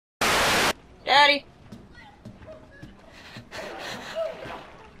Daddy!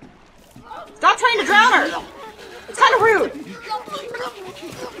 Stop trying to drown her! It's kind of rude!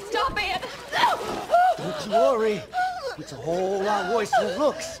 Stop it! Don't you worry. It's a whole lot worse than it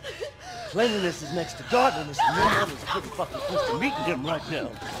looks. Cleanliness is next to godliness, and your mother's pretty fucking close to meeting him right now.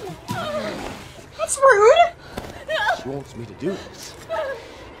 That's rude! She wants me to do this.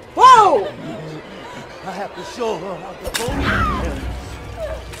 Whoa! I have to show her how to hold him.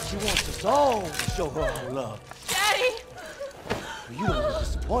 She wants us all to show her our love. Daddy! You don't want to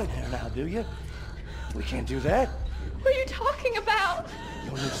disappoint her now, do you? We can't do that. What are you talking about?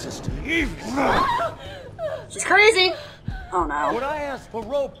 Your new sister, Eve. She's crazy! Oh no. When I ask for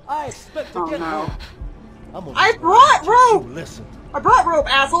rope, I expect to Oh get no. rope. I'm gonna I brought rope! you listen. I brought rope,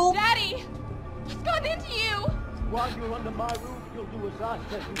 asshole! Daddy! He's gotten into you! While you're under my roof, you'll do as I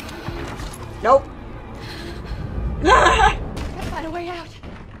tell you to. Nope. Gotta find a way out.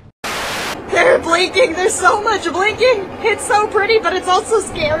 They're blinking! There's so much blinking! It's so pretty, but it's also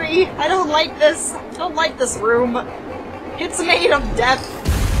scary. I don't like this. I don't like this room. It's made of death.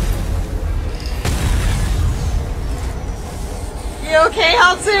 You okay,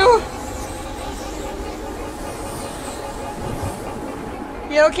 Hatsu?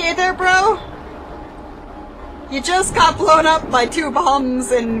 You okay there, bro? You just got blown up by 2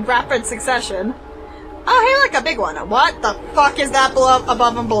 bombs in rapid succession. Oh, hey, look, a big one. What the fuck is that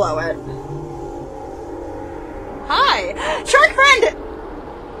above and below it? Hi! Shark friend!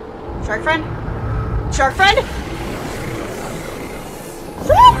 Shark friend? Shark friend?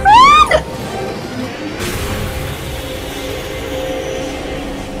 Shark friend!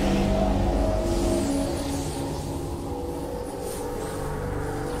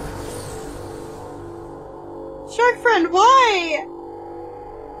 Shark friend, why?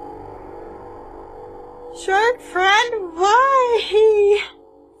 Shark friend, why?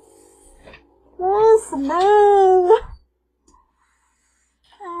 Oh no!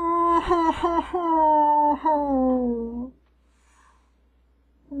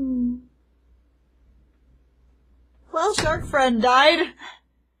 Well, Shark friend died.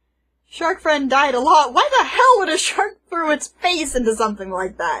 Shark friend died a lot. Why the hell would a shark throw its face into something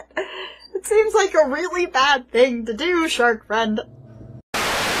like that? It seems like a really bad thing to do, shark friend.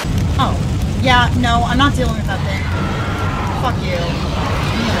 Oh. Yeah, no, I'm not dealing with that thing. Fuck you.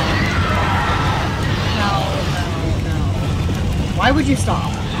 No. Why would you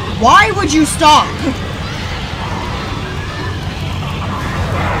stop? Why would you stop?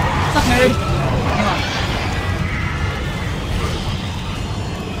 What's up, nerd? Come on.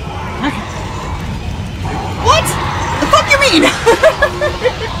 Okay. What? The fuck you mean?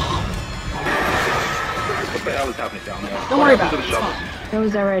 What the hell is happening down there? Don't worry about it. It's fine. That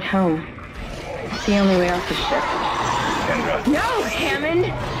was our ride home. It's the only way off the ship. Kendra, No, Hammond!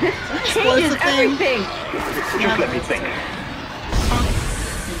 This Explosive changes thing. everything! just let me think.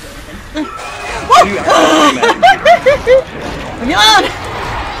 What? You actually Leave me alone!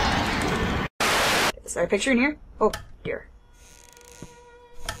 Is there a picture in here? Oh, dear.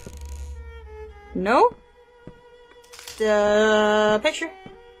 No? The picture?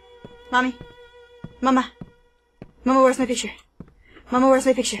 Mommy? Mama? Mama, where's my picture? Mama, where's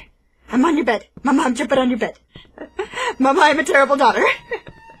my picture? I'm on your bed. Mama, I'm jumping on your bed. Mama, I'm a terrible daughter.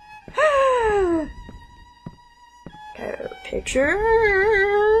 Picture.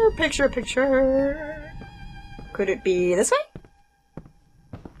 Could it be this way?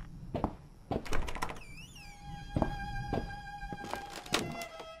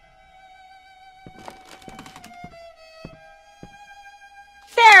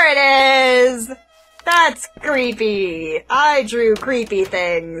 There it is! That's creepy. I drew creepy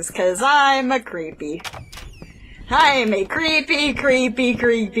things, 'cause I'm a creepy. I'm a creepy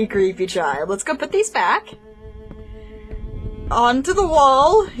child. Let's go put these back. Onto the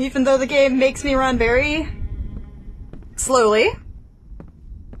wall, even though the game makes me run very slowly.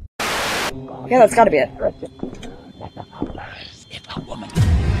 Yeah, that's gotta be it.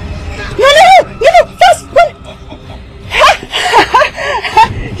 No! Fast! Run!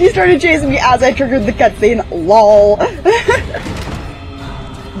 She started chasing me as I triggered the cutscene. LOL.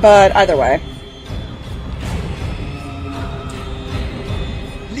 But either way.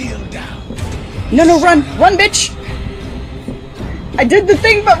 Kneel down. No, run! Run, bitch! I did the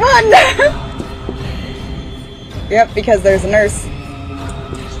thing, but run! Yep, because there's a nurse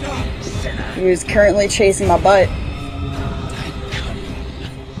who's currently chasing my butt.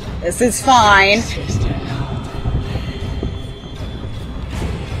 This is fine.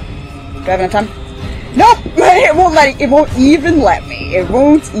 Do I have enough time? Nope! It won't let it. It won't even let me. It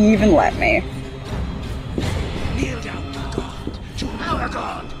won't even let me. Kneel down to God, to our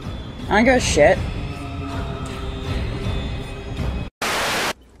God. I go shit.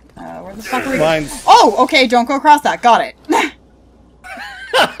 Where the fuck are we going? Oh, okay, don't go across that. Got it.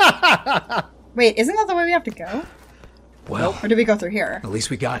 Wait, isn't that the way we have to go? Well, Or do we go through here? at least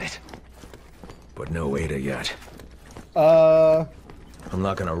we got it. But no Ada yet. I'm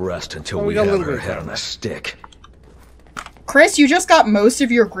not gonna rest until we we got a have little her bit head of on a stick. Chris, you just got most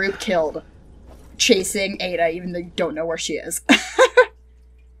of your group killed chasing Ada, even though you don't know where she is.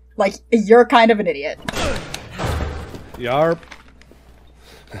 Like, you're kind of an idiot. Yarp.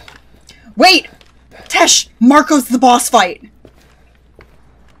 Wait! Tesh! Marco's the boss fight!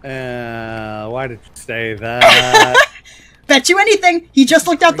 Why did you say that? Bet you anything, he just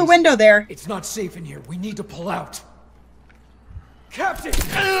looked out the window there. It's not safe in here. We need to pull out. Captain!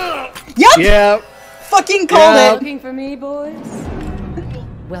 Yup! Yep. Fucking called it! Looking for me, boys?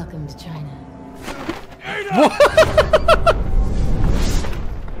 Welcome to China.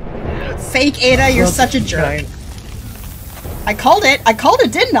 Fake Ada, you're such a jerk. I called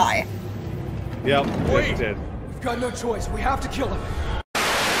it, didn't I? Yep, it did. We've got no choice. We have to kill him.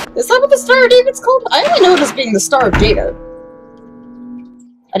 Is that what the Star of David's called? I only know it as being the Star of David.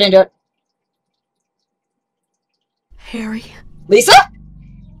 I didn't do it. Harry, Lisa?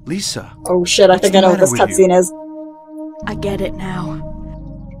 Lisa. Oh shit, I think I know what this cutscene is. I get it now.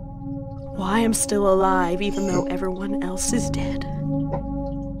 Why I'm still alive even though everyone else is dead.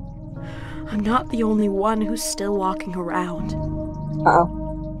 I'm not the only one who's still walking around.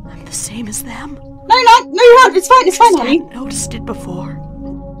 Uh-oh. I'm the same as them. No, you're not! No, you're not! It's fine, honey! I hadn't noticed it before.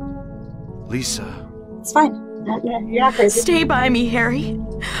 Lisa. It's fine. You're not crazy. Stay by me, Harry.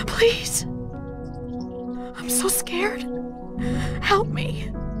 Please. I'm so scared. Help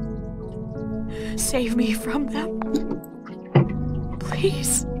me. Save me from them.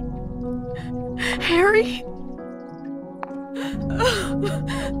 Please. Harry?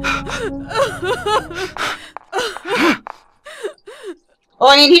 Well,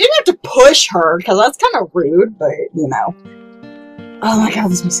 I mean, he didn't have to push her, because that's kind of rude, but, you know. Oh my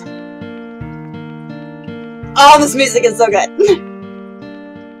god, this music. Oh, this music is so good!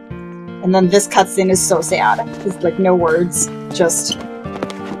 And then this cutscene is so sad. It's like no words, just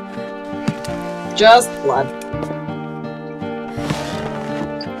blood.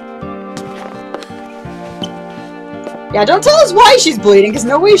 Yeah, don't tell us why she's bleeding, because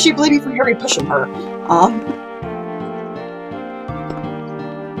no way is she bleeding from Harry pushing her.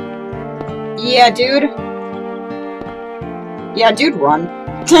 Yeah, dude. Yeah, dude, run.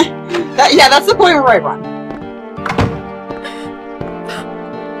 Yeah, that's the point where I run.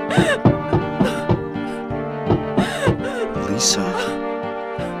 Lisa.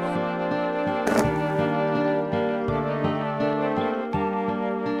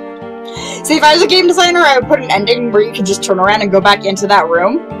 See, if I was a game designer, I would put an ending where you could just turn around and go back into that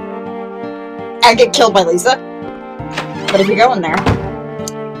room and get killed by Lisa. But if you go in there,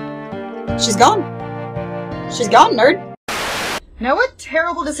 she's gone. She's gone, nerd. Now what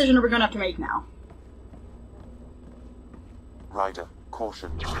terrible decision are we gonna have to make now? Ryder,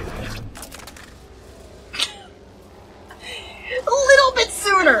 caution. A little bit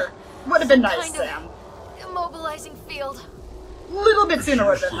sooner would have been nice, Kind of Sam. immobilizing field. A little bit sooner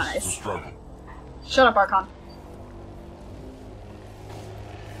would have been nice. Shut up, Archon.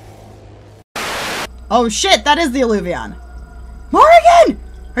 Oh shit, that is the Illuvion. Morrigan!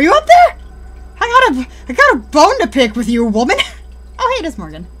 Are you up there? I got a bone to pick with you, woman. Oh, hey, it is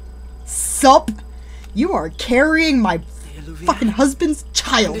Morgan. Sup? You are carrying my fucking husband's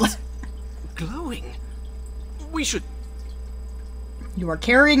child. It's glowing. We should... You are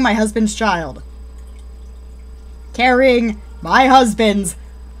carrying my husband's child. Carrying my husband's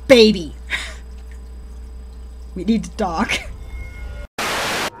baby. We need to talk.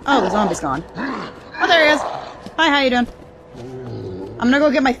 Oh, the zombie's gone. Oh, there he is. Hi, how you doing? I'm gonna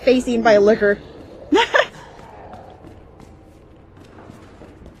go get my face eaten by a licker.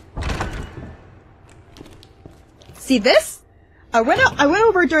 See this? I went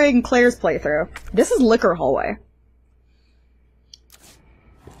over during Claire's playthrough. This is liquor hallway.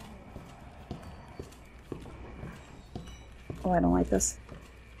 Oh, I don't like this.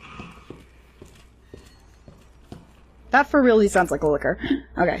 That for really sounds like a liquor.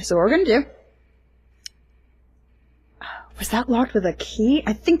 Okay, so what we're gonna do... Was that locked with a key?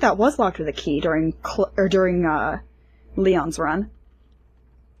 I think that was locked with a key during Leon's run.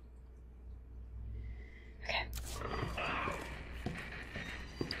 Okay.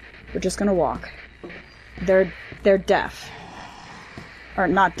 We're just gonna walk. They're deaf. Or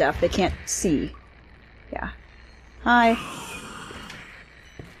not deaf, they can't see. Yeah. Hi.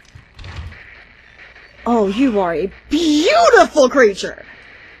 Oh, you are a beautiful creature!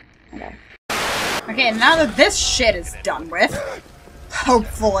 Okay. Okay, now that this shit is done with,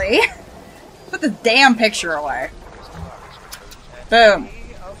 hopefully, put the damn picture away. Boom.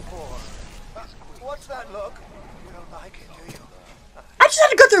 What's that look? You don't like it, do you? I just had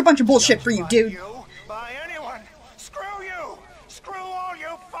to go through a bunch of bullshit for you, dude. By anyone. Screw you! Screw all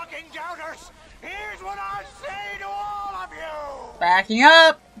you fucking doubters! Here's what I say to all of you! Backing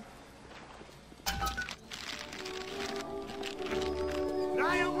up.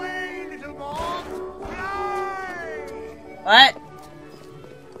 Fly away, little ball! Fly! What?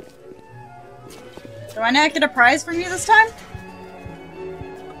 Do I not get a prize from you this time?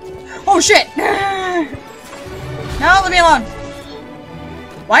 Oh shit! No, leave me alone!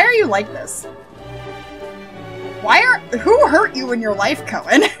 Why are you like this? Who hurt you in your life,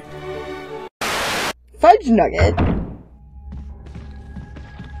 Cohen? Fudge nugget.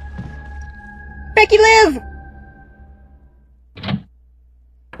 Becky live!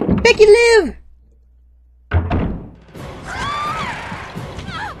 Becky live!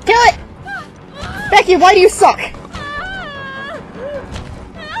 Kill it! Becky, why do you suck?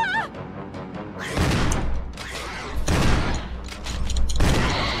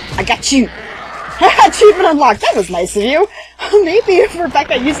 I got you! Achievement unlocked! That was nice of you! Maybe if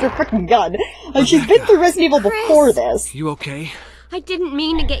Rebecca used her frickin' gun. Like, she's been through Resident Evil before this. You okay? I didn't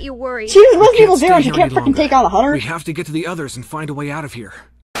mean to get you worried. She was Resident Evil Can't 0 and she stay can't here any frickin' take on a hunter. We have to get to the others and find a way out of here.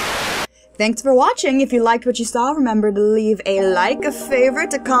 Thanks for watching. If you liked what you saw, remember to leave a like, a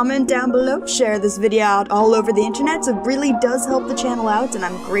favorite, a comment down below. Share this video out all over the internet. It really does help the channel out, and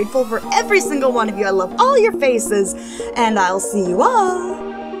I'm grateful for every single one of you. I love all your faces, and I'll see you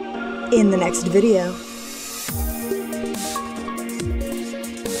all in the next video.